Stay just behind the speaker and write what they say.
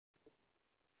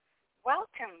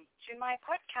Welcome to my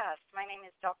podcast. My name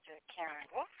is Dr. Karen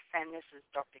Wolf, and this is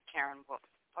Dr. Karen Wolf's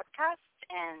podcast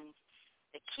and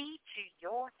the key to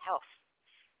your health.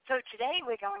 So today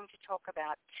we're going to talk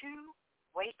about two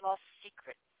weight loss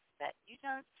secrets that you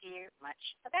don't hear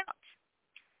much about.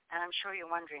 And I'm sure you're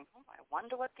wondering, I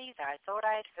wonder what these are. I thought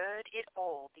I had heard it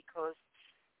all because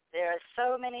there are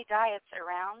so many diets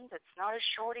around. It's not a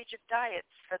shortage of diets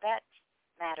for that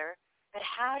matter. But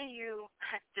how do you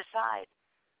decide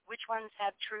which ones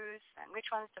have truths and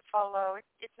which ones to follow?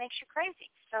 It makes you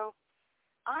crazy. So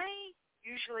I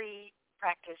usually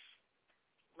practice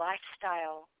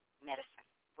lifestyle medicine,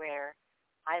 where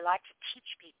I like to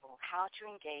teach people how to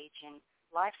engage in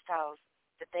lifestyles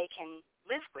that they can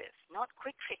live with, not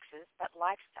quick fixes, but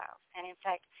lifestyles. And in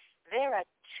fact, there are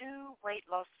two weight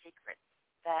loss secrets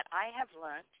that I have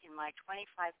learned in my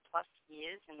 25 plus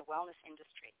years in the wellness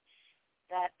industry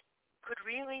that could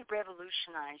really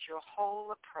revolutionize your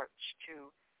whole approach to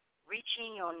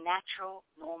reaching your natural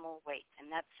normal weight. And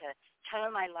that's a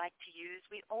term I like to use.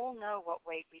 We all know what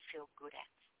weight we feel good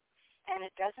at. And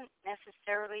it doesn't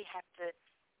necessarily have to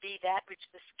be that which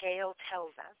the scale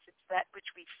tells us. It's that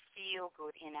which we feel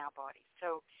good in our body.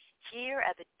 So here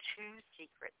are the two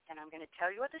secrets, and I'm going to tell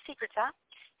you what the secrets are.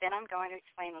 Then I'm going to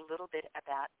explain a little bit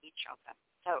about each of them.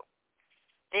 So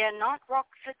they are not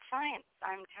rocket science,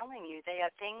 I'm telling you. They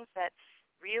are things that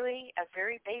really are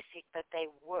very basic, but they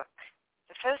work.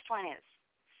 The first one is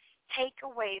take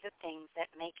away the things that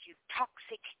make you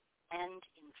toxic and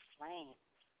inflamed.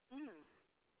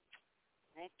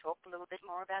 Let's talk a little bit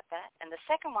more about that. And the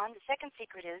second one, the second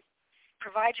secret is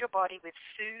provide your body with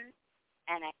food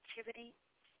and activity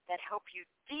that help you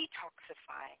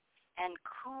detoxify and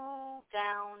cool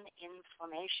down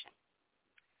inflammation.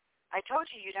 I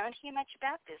told you you don't hear much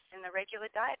about this in the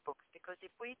regular diet books, because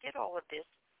if we did all of this,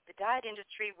 the diet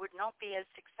industry would not be as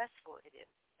successful as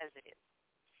it is.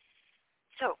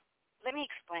 So let me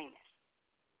explain this.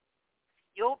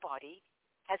 Your body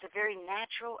has a very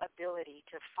natural ability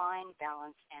to find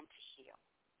balance and to heal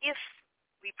if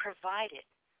we provide it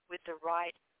with the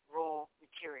right raw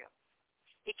materials.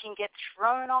 It can get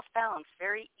thrown off balance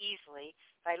very easily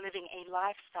by living a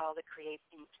lifestyle that creates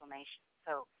inflammation.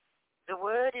 So the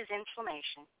word is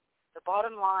inflammation. The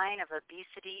bottom line of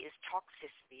obesity is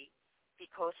toxicity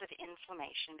because of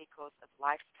inflammation, because of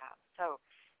lifestyle. So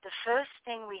the first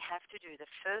thing we have to do,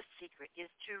 the first secret, is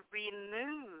to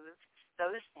remove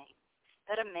those things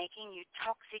that are making you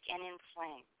toxic and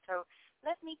inflamed. So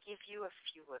let me give you a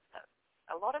few of those.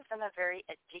 A lot of them are very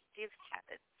addictive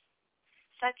habits,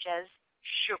 such as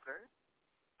sugar,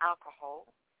 alcohol,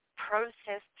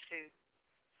 processed food,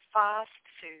 fast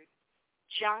food,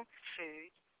 junk food,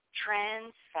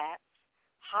 trans fats,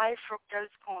 high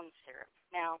fructose corn syrup.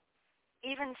 Now,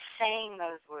 even saying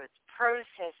those words,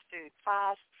 processed food,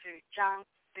 fast food, junk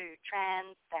food,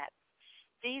 trans fats,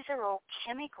 these are all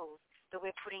chemicals that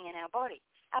we're putting in our body.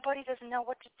 Our body doesn't know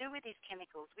what to do with these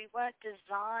chemicals. We weren't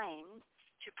designed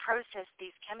to process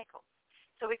these chemicals.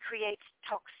 So it creates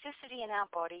toxicity in our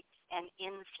body and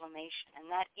inflammation. And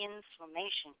that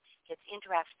inflammation gets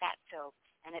into our fat cells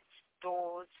and it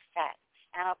stores fat.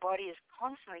 And our body is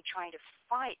constantly trying to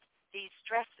fight these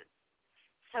stresses.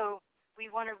 So we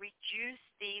want to reduce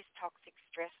these toxic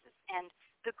stresses. And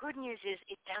the good news is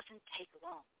it doesn't take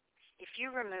long. If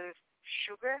you remove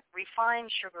sugar, refined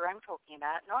sugar I'm talking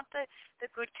about, not the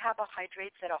good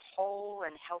carbohydrates that are whole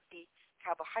and healthy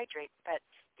carbohydrates, but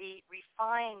the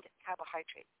refined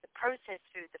carbohydrates, the processed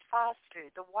food, the fast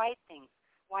food, the white things,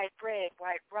 white bread,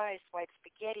 white rice, white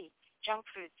spaghetti, junk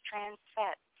foods, trans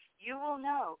fats, you will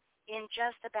know in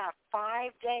just about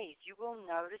 5 days, you will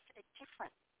notice a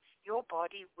difference. Your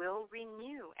body will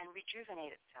renew and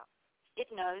rejuvenate itself.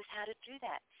 It knows how to do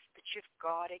that, but you've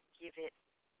got to give it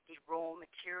the raw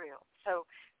material. So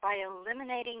by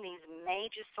eliminating these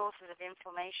major sources of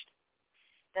inflammation,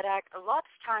 that are, a lot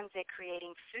of times they're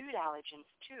creating food allergens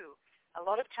too. A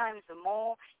lot of times the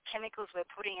more chemicals we're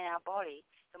putting in our body,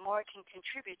 the more it can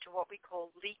contribute to what we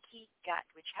call leaky gut,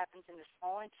 which happens in the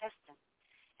small intestine.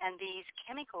 And these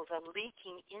chemicals are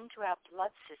leaking into our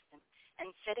blood system and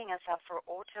setting us up for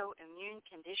autoimmune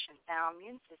conditions. Our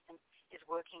immune system is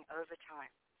working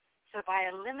overtime. So by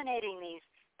eliminating these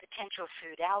potential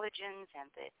food allergens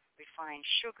and the refined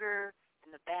sugar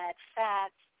and the bad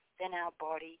fats, then our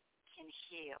body can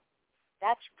heal.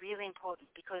 That's really important,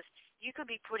 because you could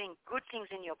be putting good things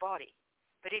in your body,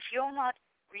 but if you're not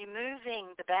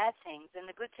removing the bad things, then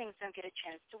the good things don't get a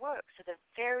chance to work. So the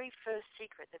very first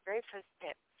secret, the very first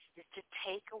step is to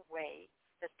take away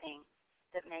the things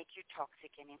that make you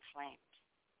toxic and inflamed.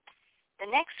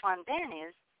 The next one then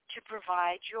is to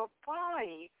provide your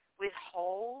body with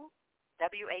whole, that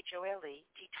WHOLE,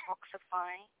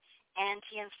 detoxifying,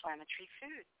 anti-inflammatory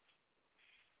foods.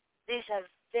 These are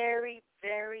very,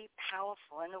 very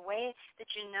powerful. And the way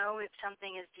that you know if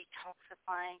something is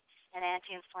detoxifying and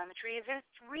anti-inflammatory is if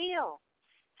it's real.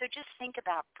 So just think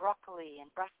about broccoli and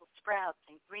Brussels sprouts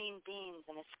and green beans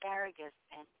and asparagus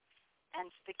and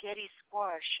spaghetti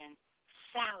squash and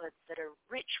salads that are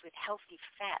rich with healthy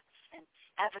fats and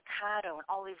avocado and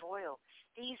olive oil.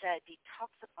 These are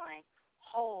detoxifying,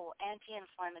 whole,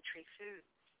 anti-inflammatory foods.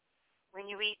 When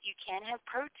you eat, you can have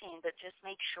protein, but just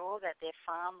make sure that they're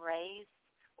farm-raised,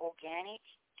 organic,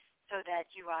 so that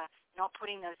you are not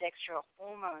putting those extra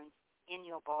hormones in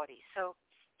your body. So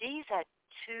these are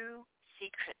two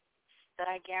secrets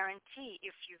that I guarantee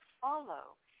if you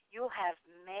follow, you'll have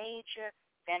major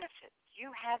benefits.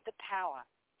 You have the power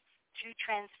to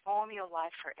transform your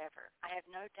life forever. I have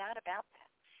no doubt about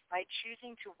that, by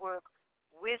choosing to work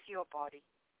with your body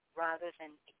rather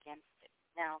than against it.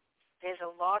 Now, there's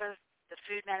a lot of the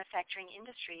food manufacturing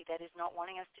industry that is not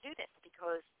wanting us to do this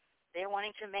because they're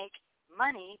wanting to make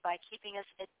money by keeping us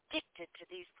addicted to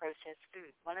these processed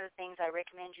foods. One of the things I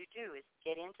recommend you do is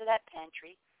get into that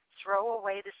pantry, throw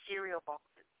away the cereal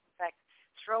boxes. In fact,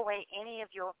 throw away any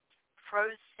of your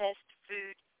processed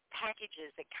food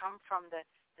packages that come from the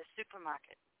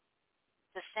supermarket.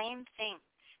 The same thing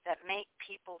that make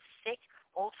people sick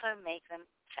also make them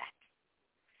fat.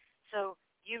 So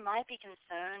you might be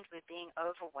concerned with being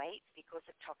overweight because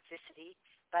of toxicity,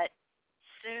 but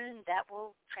soon that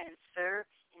will transfer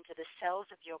into the cells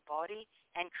of your body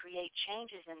and create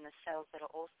changes in the cells that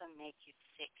will also make you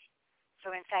sick.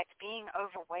 So in fact, being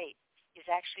overweight is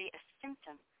actually a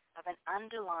symptom of an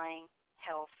underlying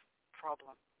health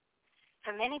problem.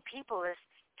 For many people, this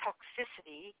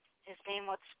toxicity has been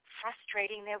what's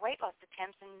frustrating their weight loss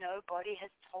attempts, and nobody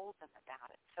has told them about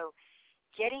it. So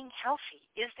getting healthy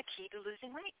is the key to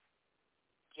losing weight.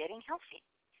 Getting healthy.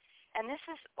 And this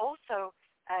is also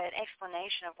an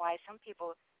explanation of why some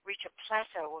people reach a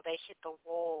plateau or they hit the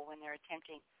wall when they're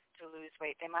attempting to lose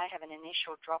weight. They might have an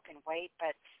initial drop in weight,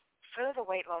 but further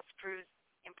weight loss proves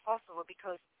impossible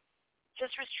because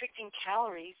just restricting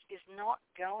calories is not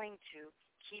going to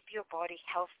keep your body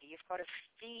healthy. You've got to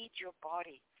feed your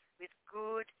body with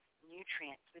good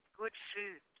nutrients, with good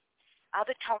food.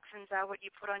 Other toxins are what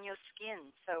you put on your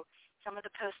skin. So some of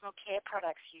the personal care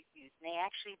products you use may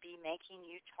actually be making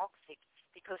you toxic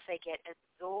because they get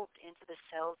absorbed into the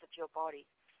cells of your body.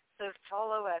 So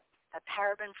follow a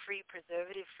paraben-free,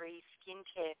 preservative-free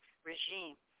skincare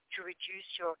regime to reduce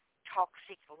your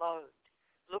toxic load.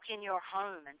 Look in your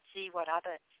home and see what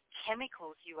other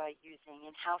chemicals you are using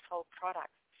in household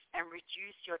products and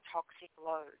reduce your toxic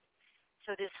load.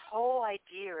 So this whole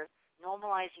idea of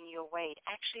normalizing your weight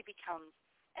actually becomes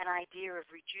an idea of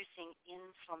reducing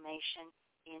inflammation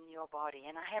in your body.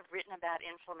 And I have written about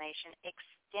inflammation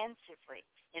extensively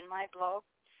in my blog.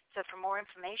 So for more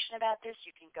information about this,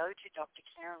 you can go to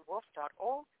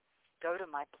drkarenwolf.org, go to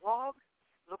my blog,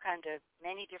 look under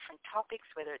many different topics,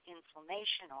 whether it's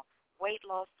inflammation or weight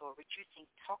loss or reducing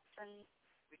toxins,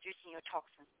 reducing your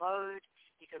toxin load.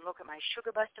 You can look at my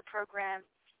Sugar Buster program,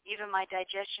 even my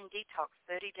digestion detox,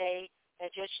 30-day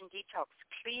digestion detox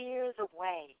clears a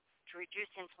way to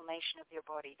reduce inflammation of your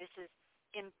body. This is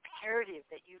imperative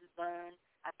that you learn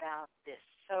about this.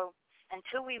 So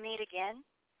until we meet again,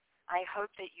 I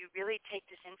hope that you really take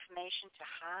this information to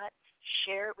heart,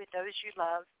 share it with those you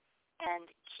love, and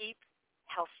keep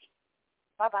healthy.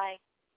 Bye-bye.